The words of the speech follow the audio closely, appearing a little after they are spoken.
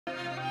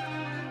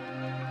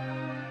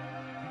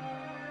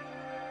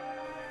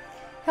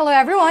Hello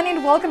everyone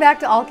and welcome back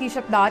to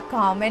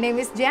Allkeyshop.com. My name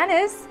is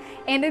Janice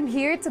and I'm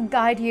here to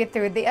guide you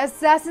through the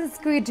Assassin's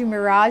Creed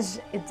Mirage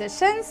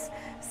editions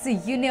so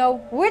you know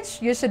which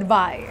you should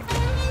buy.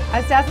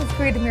 Assassin's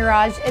Creed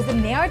Mirage is a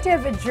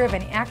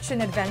narrative-driven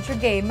action-adventure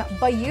game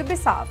by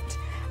Ubisoft.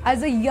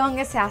 As a young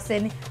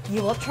assassin,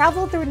 you will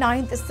travel through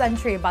 9th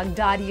century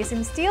Baghdad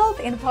using stealth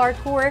and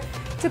parkour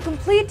to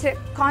complete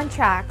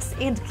contracts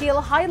and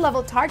kill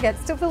high-level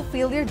targets to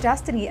fulfill your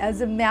destiny as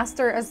a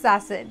master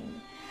assassin.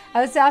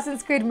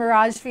 Assassin's Creed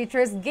Mirage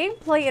features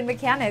gameplay and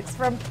mechanics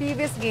from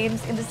previous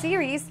games in the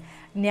series,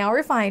 now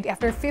refined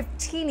after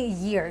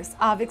 15 years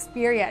of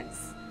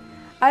experience.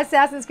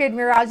 Assassin's Creed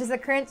Mirage is a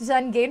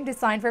current-gen game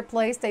designed for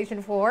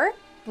PlayStation 4,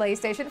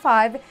 PlayStation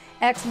 5,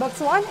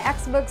 Xbox One,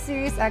 Xbox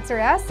Series X or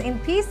S,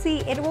 and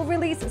PC, and will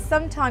release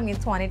sometime in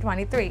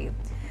 2023.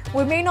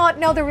 We may not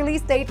know the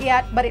release date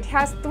yet, but it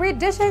has 3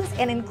 editions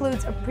and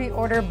includes a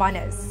pre-order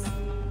bonus.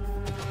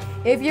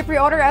 If you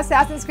pre-order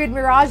Assassin's Creed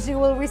Mirage, you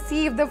will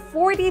receive the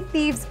 40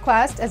 Thieves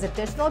quest as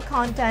additional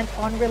content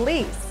on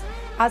release.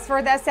 As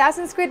for the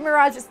Assassin's Creed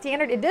Mirage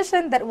Standard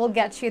Edition, that will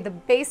get you the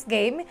base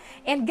game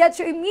and get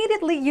you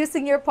immediately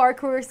using your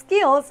parkour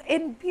skills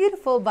in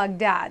beautiful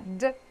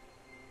Baghdad.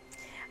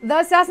 The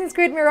Assassin's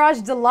Creed Mirage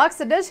Deluxe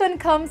Edition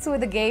comes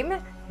with the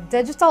game,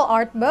 digital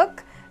art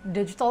book,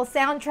 digital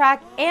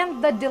soundtrack,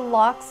 and the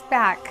deluxe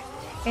pack.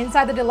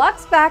 Inside the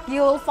deluxe pack, you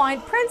will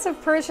find Prince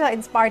of Persia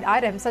inspired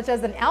items such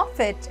as an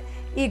outfit,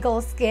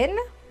 eagle skin,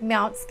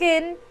 mount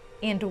skin,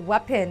 and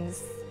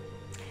weapons.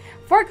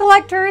 For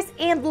collectors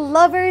and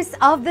lovers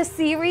of the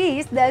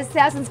series, the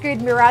Assassin's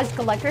Creed Mirage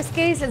Collector's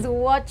Case is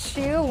what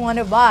you want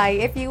to buy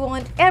if you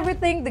want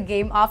everything the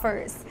game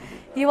offers.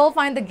 You will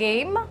find the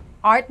game,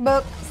 art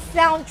book,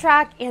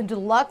 soundtrack, and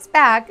deluxe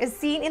pack is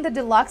seen in the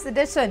deluxe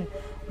edition.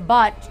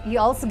 But you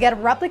also get a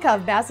replica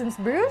of Basim's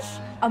Bruges,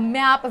 a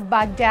map of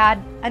Baghdad,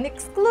 an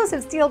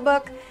exclusive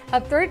steelbook, a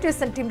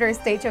 32cm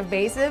statue of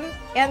Basim,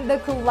 and the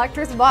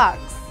collector's box.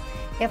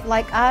 If,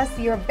 like us,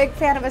 you're a big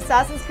fan of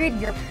Assassin's Creed,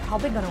 you're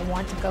probably going to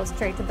want to go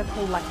straight to the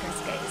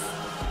collector's case.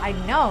 I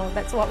know,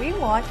 that's what we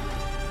want.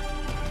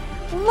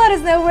 Let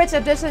us know which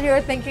edition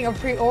you're thinking of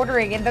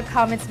pre-ordering in the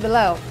comments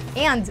below.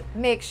 And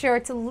make sure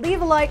to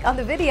leave a like on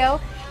the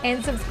video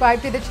and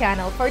subscribe to the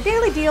channel for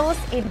daily deals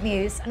and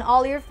news on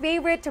all your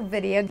favorite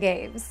video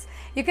games.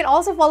 You can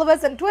also follow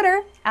us on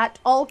Twitter at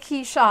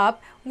Allkeyshop,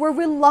 where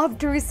we love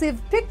to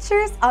receive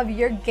pictures of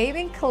your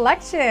gaming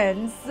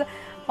collections.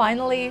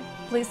 Finally,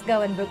 please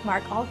go and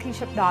bookmark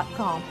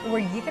Allkeyshop.com,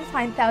 where you can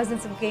find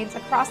thousands of games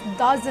across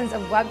dozens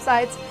of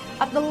websites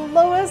at the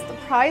lowest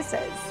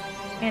prices.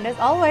 And as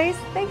always,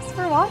 thanks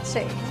for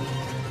watching.